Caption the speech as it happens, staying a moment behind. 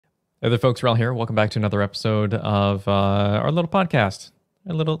Hey there, folks. Wrel here. Welcome back to another episode of our little podcast.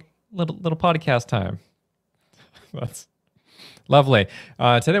 A little podcast time. That's lovely.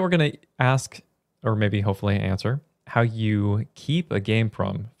 Today we're going to ask, or maybe hopefully answer, how you keep a game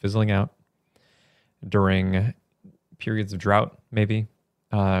from fizzling out during periods of drought, maybe.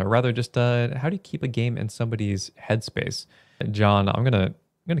 Rather, just how do you keep a game in somebody's headspace? John, I'm gonna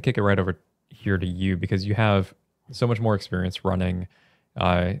kick it right over here to you because you have so much more experience running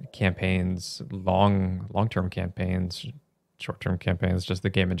campaigns, long-term campaigns, short-term campaigns, just the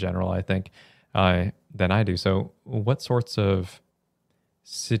game in general, I think, than I do. So what sorts of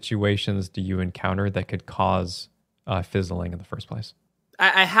situations do you encounter that could cause fizzling in the first place?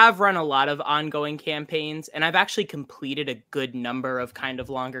 I have run a lot of ongoing campaigns, and I've actually completed a good number of kind of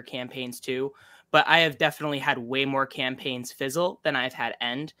longer campaigns too. But I have definitely had way more campaigns fizzle than I've had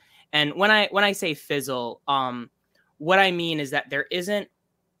end. And when I say fizzle, what I mean is that there isn't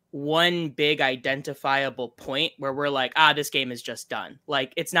one big identifiable point where we're like, this game is just done.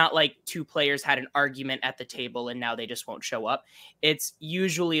 Like, it's not like two players had an argument at the table and now they just won't show up. It's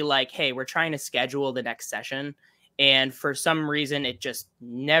usually like, hey, we're trying to schedule the next session, and for some reason it just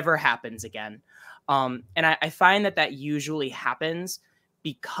never happens again. And I find that usually happens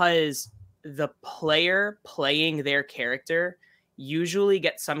because the player playing their character usually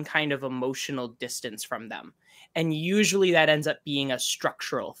gets some kind of emotional distance from them. And usually that ends up being a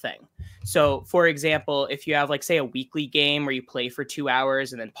structural thing. So, for example, if you have, like, say, a weekly game where you play for 2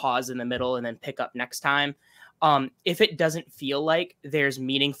 hours and then pause in the middle and then pick up next time, if it doesn't feel like there's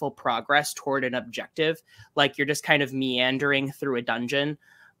meaningful progress toward an objective, like you're just kind of meandering through a dungeon,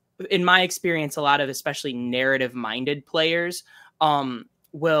 in my experience, a lot of especially narrative-minded players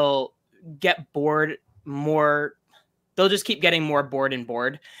will get bored more. They'll just keep getting more bored and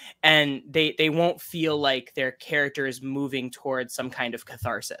bored, and they won't feel like their character is moving towards some kind of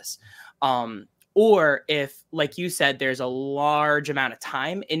catharsis. Or if, like you said, there's a large amount of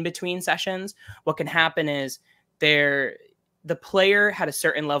time in between sessions, what can happen is the player had a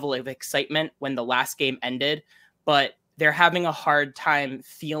certain level of excitement when the last game ended, but they're having a hard time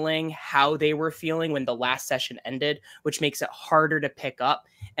feeling how they were feeling when the last session ended, which makes it harder to pick up.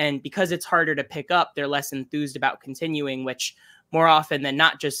 And because it's harder to pick up, they're less enthused about continuing, which more often than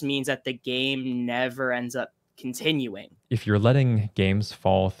not just means that the game never ends up continuing. If you're letting games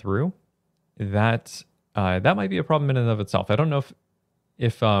fall through, that might be a problem in and of itself. I don't know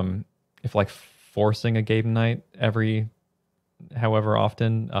if like forcing a game night every however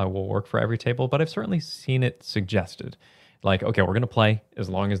often will work for every table, but I've certainly seen it suggested. Like, okay, we're going to play as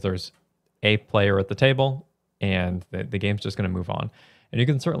long as there's a player at the table and the game's just going to move on. And you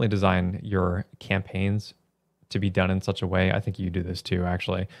can certainly design your campaigns to be done in such a way, I think you do this too,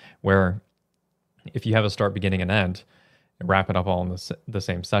 actually, where if you have a start, beginning, and end, and wrap it up all in the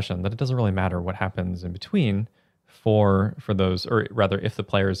same session, that it doesn't really matter what happens in between for those, or rather, if the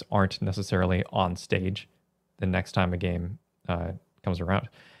players aren't necessarily on stage the next time a game comes around.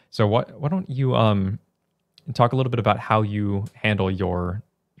 So why don't you talk a little bit about how you handle your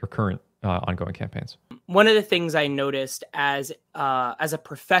current ongoing campaigns? One of the things I noticed as a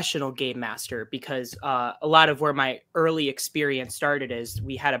professional game master, because a lot of where my early experience started is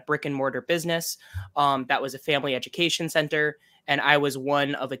we had a brick and mortar business that was a family education center, and I was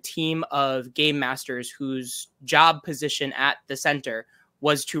one of a team of game masters whose job position at the center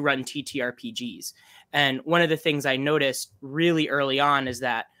was to run TTRPGs. And one of the things I noticed really early on is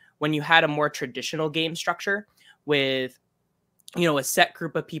that when you had a more traditional game structure with, you know, a set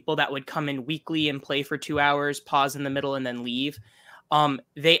group of people that would come in weekly and play for 2 hours, pause in the middle, and then leave,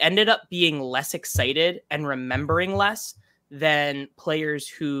 they ended up being less excited and remembering less than players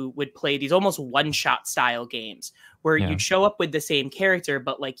who would play these almost one-shot style games where you'd show up with the same character,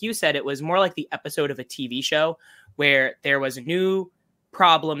 but like you said, it was more like the episode of a TV show where there was a new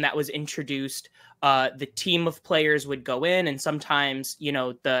problem that was introduced. The team of players would go in, and sometimes, you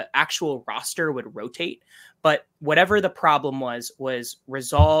know, the actual roster would rotate, but whatever the problem was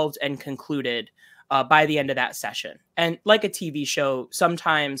resolved and concluded by the end of that session. And like a TV show,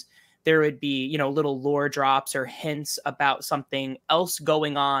 sometimes there would be, you know, little lore drops or hints about something else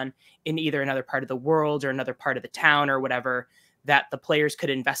going on in either another part of the world or another part of the town or whatever that the players could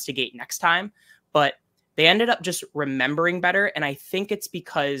investigate next time. But they ended up just remembering better. And I think it's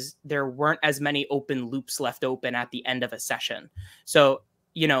because there weren't as many open loops left open at the end of a session. So,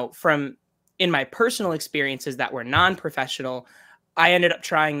 you know, from in my personal experiences that were non-professional, I ended up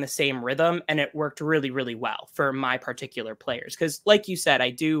trying the same rhythm, and it worked really, really well for my particular players. Because like you said, I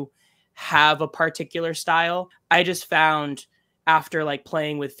do have a particular style. I just found after like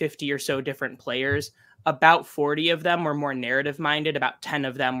playing with 50 or so different players, about 40 of them were more narrative minded. About 10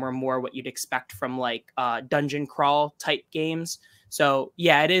 of them were more what you'd expect from like dungeon crawl type games. So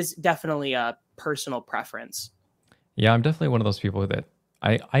yeah, it is definitely a personal preference. Yeah, I'm definitely one of those people that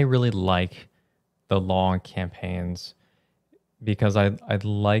I really like the long campaigns because I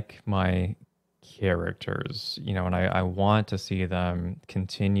like my characters, you know, and I want to see them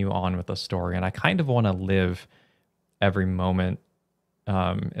continue on with the story, and I kind of want to live every moment,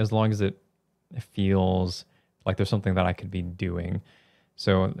 as long as it feels like there's something that I could be doing.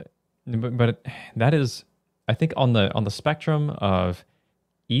 So, but that is, I think, on the spectrum of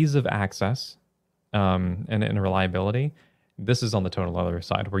ease of access, and reliability. This is on the total other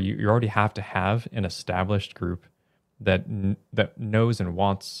side, where you already have to have an established group that knows and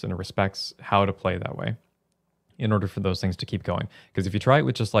wants and respects how to play that way in order for those things to keep going. Because if you try it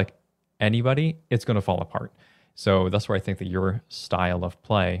with just like anybody, it's going to fall apart. So that's where I think that your style of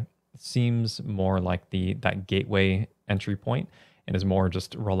play seems more like that gateway entry point and is more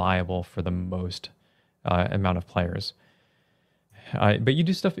just reliable for the most amount of players. But you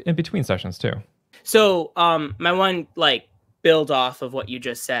do stuff in between sessions too. So, my one like build off of what you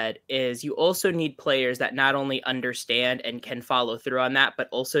just said is you also need players that not only understand and can follow through on that, but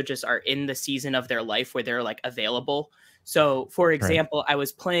also just are in the season of their life where they're like available. So, for Right. example, I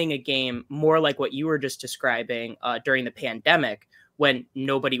was playing a game more like what you were just describing during the pandemic when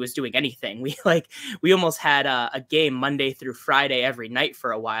nobody was doing anything. We almost had a game Monday through Friday every night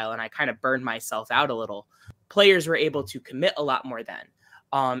for a while, and I kind of burned myself out a little. Players were able to commit a lot more then.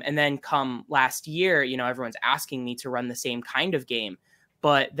 And then come last year, you know, everyone's asking me to run the same kind of game.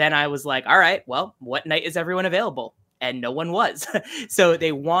 But then I was like, all right, well, what night is everyone available? And no one was. So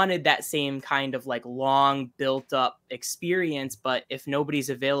they wanted that same kind of like long built up experience. But if nobody's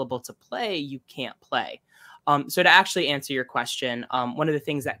available to play, you can't play. So to actually answer your question, one of the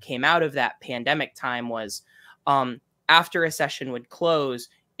things that came out of that pandemic time was after a session would close,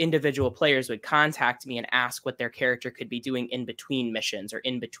 individual players would contact me and ask what their character could be doing in between missions or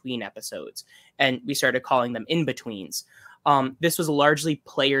in between episodes. And we started calling them in betweens. This was largely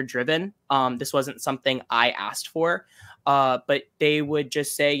player driven. This wasn't something I asked for, but they would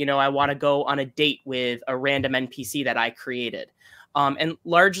just say, you know, I want to go on a date with a random NPC that I created. And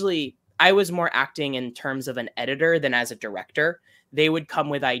largely, I was more acting in terms of an editor than as a director. They would come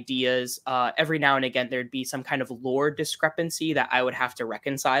with ideas. Every now and again, there'd be some kind of lore discrepancy that I would have to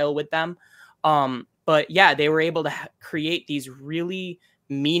reconcile with them. But yeah, they were able to create these really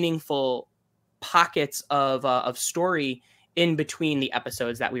meaningful pockets of story in between the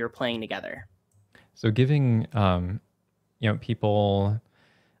episodes that we were playing together. So giving people,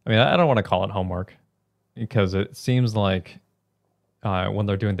 I mean, I don't want to call it homework because it seems like when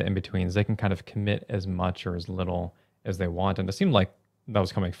they're doing the in-betweens, they can kind of commit as much or as little as they want. And it seemed like that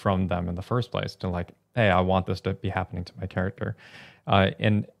was coming from them in the first place to like, hey, I want this to be happening to my character.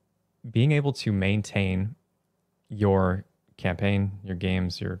 And being able to maintain your campaign, your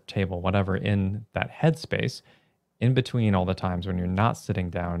games, your table, whatever, in that headspace in between all the times when you're not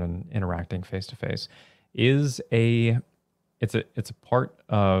sitting down and interacting face to face is it's a part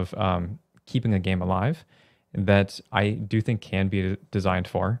of keeping a game alive that I do think can be designed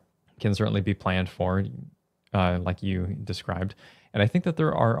for, can certainly be planned for, like you described. And I think that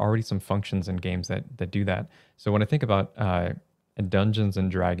there are already some functions in games that do that. So when I think about Dungeons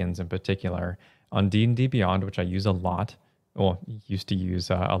and Dragons in particular, on D&D Beyond, which I use a lot, well, used to use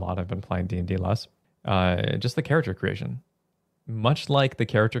a lot, I've been playing D&D less, just the character creation. Much like the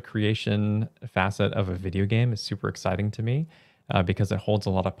character creation facet of a video game is super exciting to me because it holds a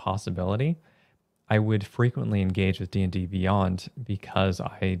lot of possibility. I would frequently engage with D&D Beyond because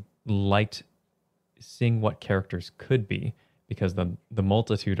I liked seeing what characters could be, because the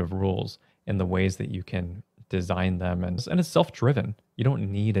multitude of rules and the ways that you can design them, and it's self-driven. You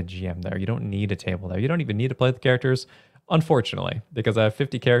don't need a GM there. You don't need a table there. You don't even need to play the characters, unfortunately, because I have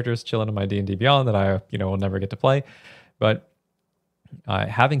 50 characters chilling in my D&D Beyond that I will never get to play. But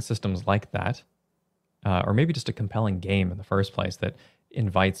having systems like that, or maybe just a compelling game in the first place that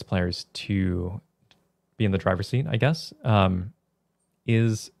invites players to be in the driver's seat, I guess,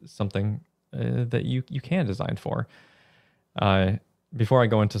 is something that you can design for. Before I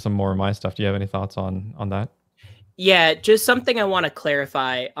go into some more of my stuff, do you have any thoughts on that? Yeah, just something I want to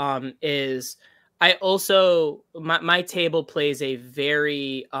clarify is I also my table plays a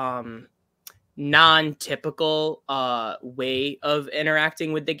very non-typical way of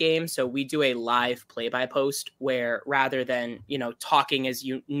interacting with the game. So we do a live play-by-post where rather than talking as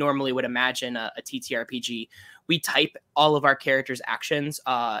you normally would imagine a TTRPG, we type all of our characters' actions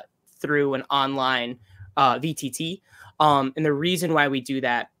through an online VTT. And the reason why we do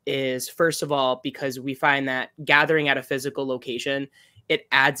that is, first of all, because we find that gathering at a physical location, it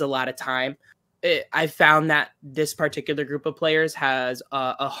adds a lot of time. I found that this particular group of players has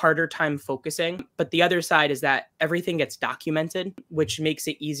a harder time focusing. But the other side is that everything gets documented, which makes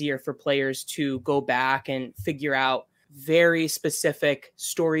it easier for players to go back and figure out very specific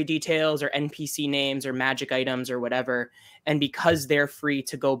story details or NPC names or magic items or whatever. And because they're free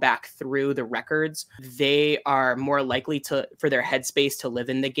to go back through the records, they are more likely for their headspace to live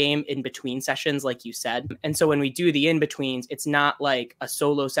in the game in between sessions, like you said. And so when we do the in-betweens, it's not like a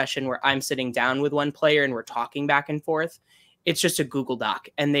solo session where I'm sitting down with one player and we're talking back and forth. It's just a Google Doc,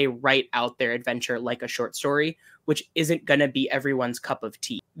 and they write out their adventure like a short story, which isn't going to be everyone's cup of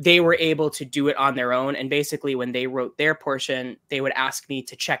tea. They were able to do it on their own. And basically, when they wrote their portion, they would ask me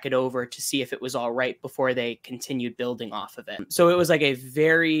to check it over to see if it was all right before they continued building off of it. So it was like a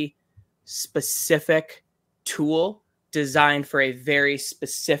very specific tool designed for a very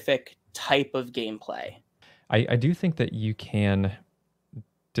specific type of gameplay. I do think that you can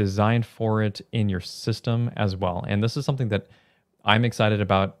design for it in your system as well. And this is something that I'm excited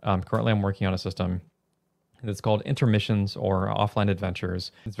about. Currently, I'm working on a system that's called intermissions or offline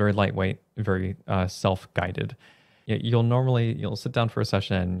adventures. It's very lightweight, very self-guided. You'll sit down for a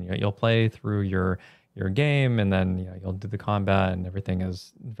session, you'll play through your game, and then you'll do the combat, and everything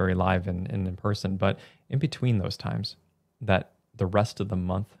is very live and in person. But in between those times, that the rest of the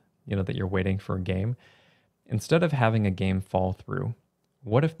month, that you're waiting for a game, instead of having a game fall through,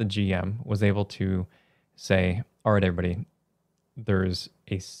 what if the GM was able to say, all right, everybody, there's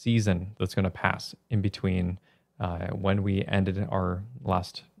a season that's going to pass in between when we ended our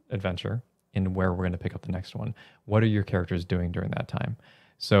last adventure and where we're going to pick up the next one. What are your characters doing during that time?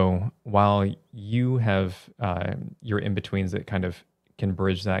 So while you have your in-betweens that kind of can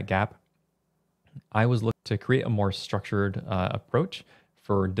bridge that gap, I was looking to create a more structured approach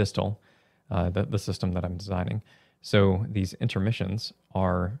for Distal, the system that I'm designing. So these intermissions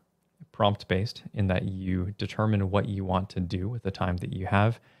are prompt-based in that you determine what you want to do with the time that you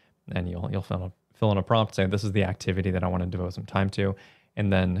have, and you'll fill in a prompt saying, this is the activity that I want to devote some time to.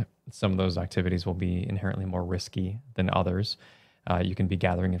 And then some of those activities will be inherently more risky than others. You can be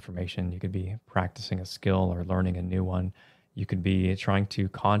gathering information. You could be practicing a skill or learning a new one. You could be trying to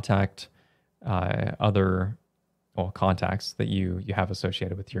contact other contacts that you have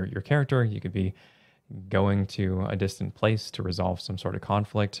associated with your character. You could be going to a distant place to resolve some sort of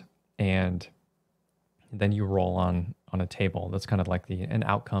conflict, and then you roll on a table. That's kind of like an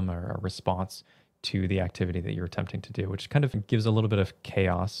outcome or a response to the activity that you're attempting to do, which kind of gives a little bit of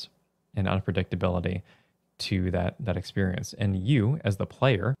chaos and unpredictability to that experience. And you, as the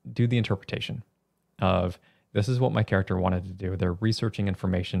player, do the interpretation of, this is what my character wanted to do. They're researching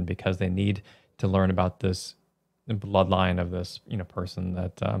information because they need to learn about this bloodline of this person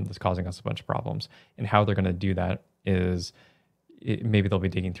that's causing us a bunch of problems. And how they're going to do that is maybe they'll be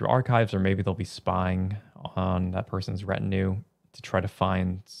digging through archives, or maybe they'll be spying on that person's retinue to try to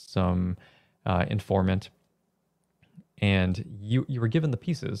find some informant. And you were given the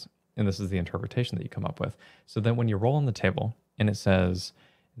pieces, and this is the interpretation that you come up with. So then when you roll on the table and it says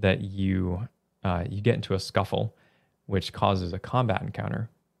that you get into a scuffle, which causes a combat encounter,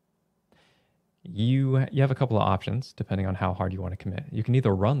 you have a couple of options depending on how hard you want to commit. You can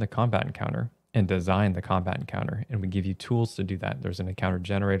either run the combat encounter and design the combat encounter, and we give you tools to do that. There's an encounter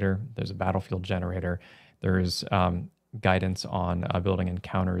generator, there's a battlefield generator, there's guidance on building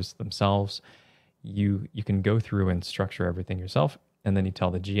encounters themselves. You can go through and structure everything yourself, and then you tell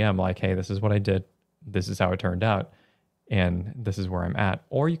the GM, like, hey, this is what I did, this is how it turned out, and this is where I'm at.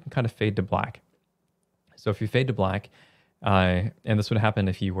 Or you can kind of fade to black. So if you fade to black, and this would happen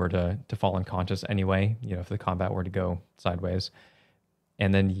if you were to fall unconscious anyway, if the combat were to go sideways,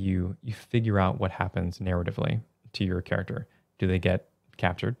 and then you figure out what happens narratively to your character. Do they get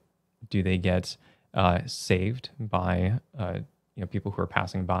captured? Do they get saved by people who are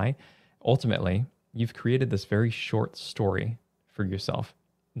passing by? Ultimately, you've created this very short story for yourself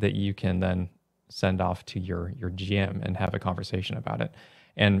that you can then send off to your GM and have a conversation about it.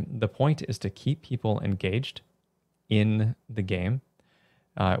 And the point is to keep people engaged in the game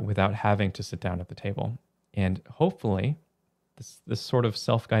without having to sit down at the table. And hopefully this sort of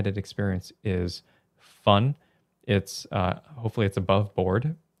self-guided experience is fun. It's hopefully it's above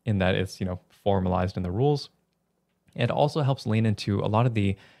board in that it's formalized in the rules. It also helps lean into a lot of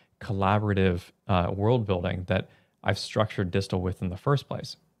the collaborative world building that I've structured Distal with in the first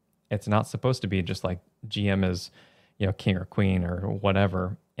place. It's not supposed to be just like GM is king or queen or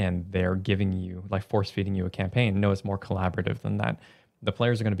whatever, and they're giving you, like, force feeding you a campaign. No, it's more collaborative than that. The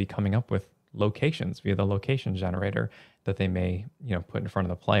players are going to be coming up with locations via the location generator that they may, put in front of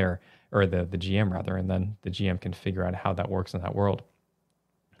the player, or the GM rather, and then the GM can figure out how that works in that world.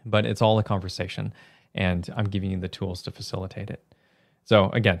 But it's all a conversation, and I'm giving you the tools to facilitate it. So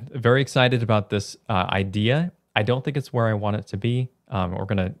again, very excited about this idea. I don't think it's where I want it to be. We're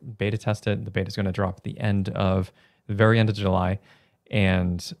going to beta test it. The beta is going to drop at the very end of July.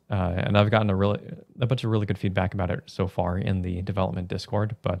 And I've gotten a bunch of really good feedback about it so far in the development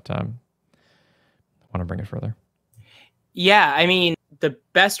Discord, but I want to bring it further. Yeah, I mean, the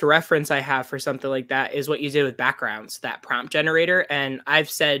best reference I have for something like that is what you did with backgrounds, that prompt generator. And I've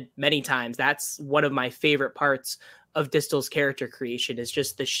said many times, that's one of my favorite parts of Distal's character creation, is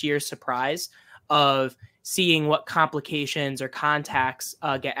just the sheer surprise of seeing what complications or contacts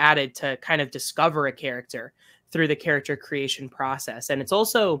get added to kind of discover a character through the character creation process. And it's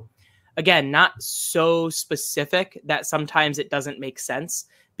also, again, not so specific that sometimes it doesn't make sense,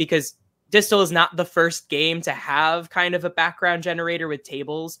 because Distal is not the first game to have kind of a background generator with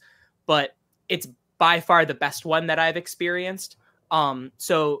tables, but it's by far the best one that I've experienced.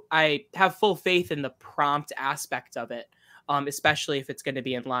 So I have full faith in the prompt aspect of it, especially if it's going to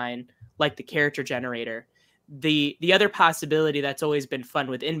be in line like the character generator. The other possibility that's always been fun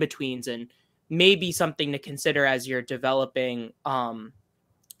with in-betweens, and maybe something to consider as you're developing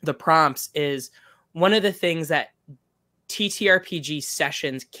the prompts, is one of the things that TTRPG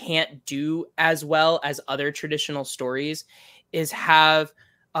sessions can't do as well as other traditional stories is have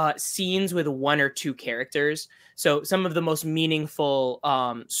scenes with one or two characters. So some of the most meaningful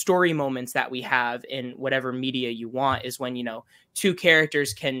story moments that we have in whatever media you want is when, two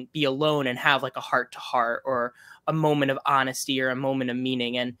characters can be alone and have like a heart-to-heart or a moment of honesty or a moment of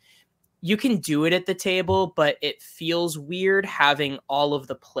meaning. And you can do it at the table, but it feels weird having all of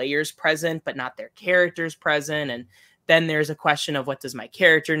the players present, but not their characters present. And then there's a question of, what does my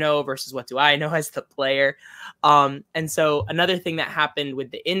character know versus what do I know as the player? And so another thing that happened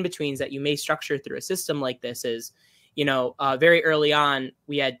with the in-betweens that you may structure through a system like this is, very early on,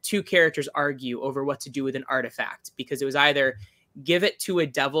 we had two characters argue over what to do with an artifact, because it was either give it to a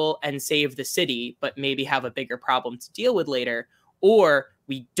devil and save the city, but maybe have a bigger problem to deal with later, or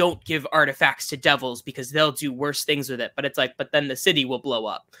we don't give artifacts to devils because they'll do worse things with it. But it's like, but then the city will blow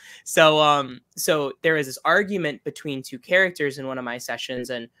up. So there is this argument between two characters in one of my sessions,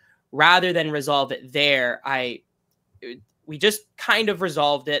 and rather than resolve it there, we just kind of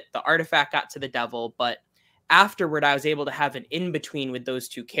resolved it. The artifact got to the devil, but afterward I was able to have an in-between with those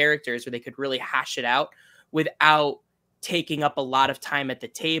two characters where they could really hash it out without taking up a lot of time at the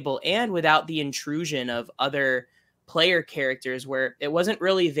table and without the intrusion of other player characters, where it wasn't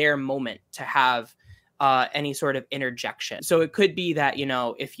really their moment to have any sort of interjection. So it could be that,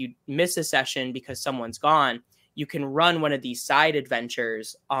 if you miss a session because someone's gone, you can run one of these side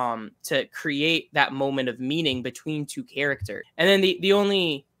adventures to create that moment of meaning between two characters. And then the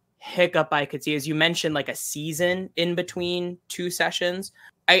only hiccup I could see is you mentioned like a season in between two sessions.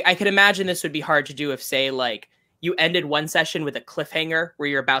 I could imagine this would be hard to do if, say, like you ended one session with a cliffhanger where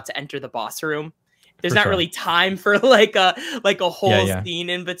you're about to enter the boss room. There's not really time for like a whole scene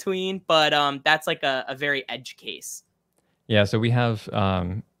in between, but that's like a very edge case. Yeah, so we have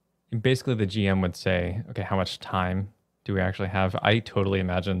basically the GM would say, okay, how much time do we actually have? I totally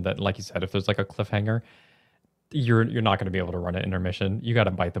imagine that, like you said, if there's like a cliffhanger, you're not going to be able to run an intermission. You got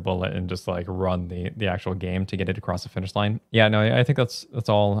to bite the bullet and just like run the actual game to get it across the finish line. Yeah, no, I think that's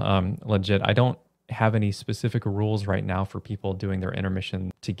all legit. I don't have any specific rules right now for people doing their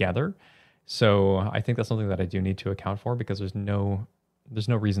intermission together. So I think that's something that I do need to account for, because there's no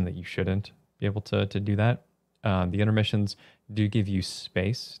reason that you shouldn't be able to do that. The intermissions do give you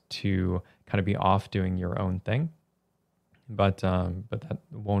space to kind of be off doing your own thing, but that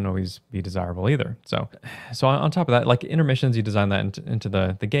won't always be desirable either. So on top of that, like intermissions, you design that into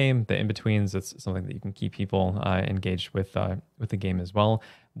the game. The in-betweens, it's something that you can keep people engaged with the game as well.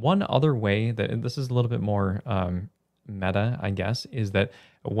 One other way that, this is a little bit more meta, I guess, is that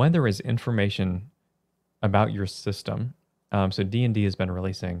when there is information about your system, so D&D has been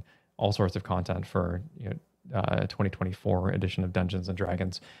releasing all sorts of content for 2024 edition of Dungeons and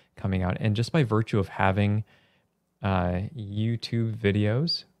Dragons coming out, and just by virtue of having YouTube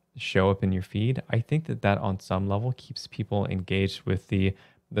videos show up in your feed, I think that on some level keeps people engaged with the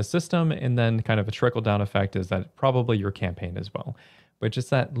system, and then kind of a trickle down effect is that probably your campaign as well. But just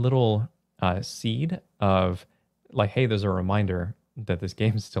that little seed of like, hey, there's a reminder that this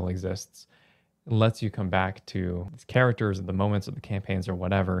game still exists, lets you come back to these characters and the moments of the campaigns or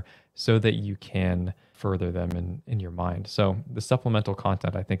whatever, so that you can further them in your mind. So the supplemental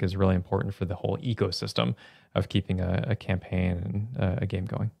content, I think, is really important for the whole ecosystem of keeping a campaign and a game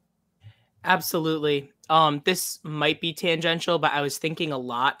going. Absolutely. This might be tangential, but I was thinking a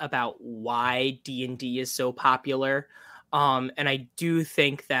lot about why D&D is so popular. And I do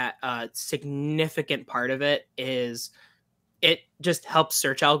think that a significant part of it is it just helps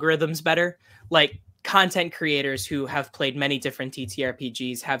search algorithms better. Like content creators who have played many different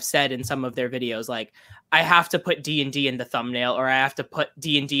TTRPGs have said in some of their videos, like, I have to put D&D in the thumbnail or I have to put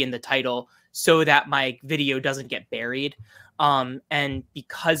D&D in the title so that my video doesn't get buried. And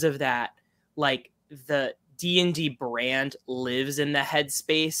because of that, like the D&D brand lives in the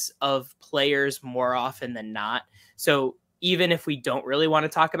headspace of players more often than not. So even if we don't really want to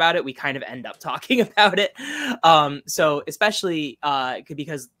talk about it, we kind of end up talking about it. So especially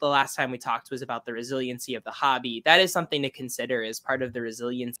because the last time we talked was about the resiliency of the hobby. That is something to consider as part of the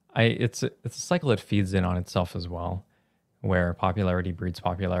resilience. It's a cycle that feeds in on itself as well, where popularity breeds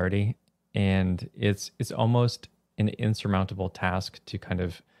popularity, and it's almost an insurmountable task to kind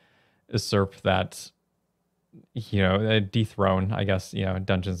of usurp that, dethrone, I guess,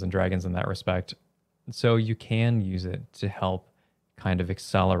 Dungeons and Dragons in that respect. So you can use it to help kind of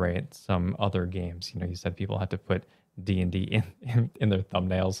accelerate some other games. You said people had to put D&D in their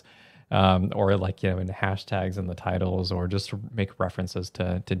thumbnails, or like, in hashtags in the titles, or just make references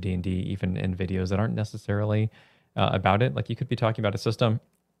to D&D even in videos that aren't necessarily about it. Like you could be talking about a system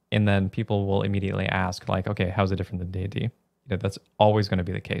and then people will immediately ask like, okay, how's it different than D&D? That's always going to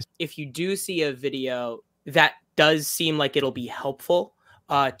be the case. If you do see a video that does seem like it'll be helpful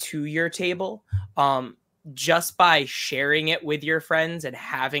to your table, just by sharing it with your friends and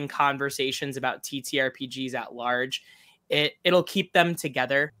having conversations about TTRPGs at large, it'll keep them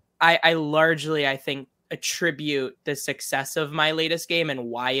together. I largely, I think, attribute the success of my latest game and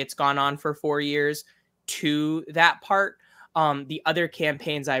why it's gone on for 4 years to that part. The other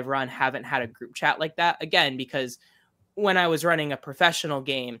campaigns I've run haven't had a group chat like that, again, because when I was running a professional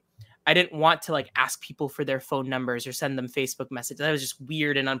game, I didn't want to like ask people for their phone numbers or send them Facebook messages. That was just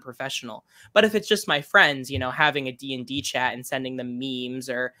weird and unprofessional. But if it's just my friends, having a D&D chat and sending them memes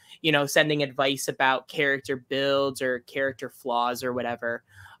or, sending advice about character builds or character flaws or whatever,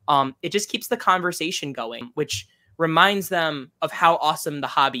 it just keeps the conversation going, which reminds them of how awesome the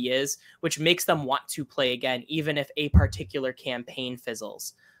hobby is, which makes them want to play again, even if a particular campaign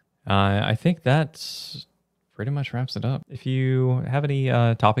fizzles. I think that's pretty much wraps it up. If you have any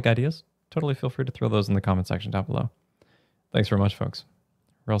topic ideas, totally feel free to throw those in the comment section down below. Thanks very much, folks.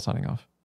 Wrel signing off.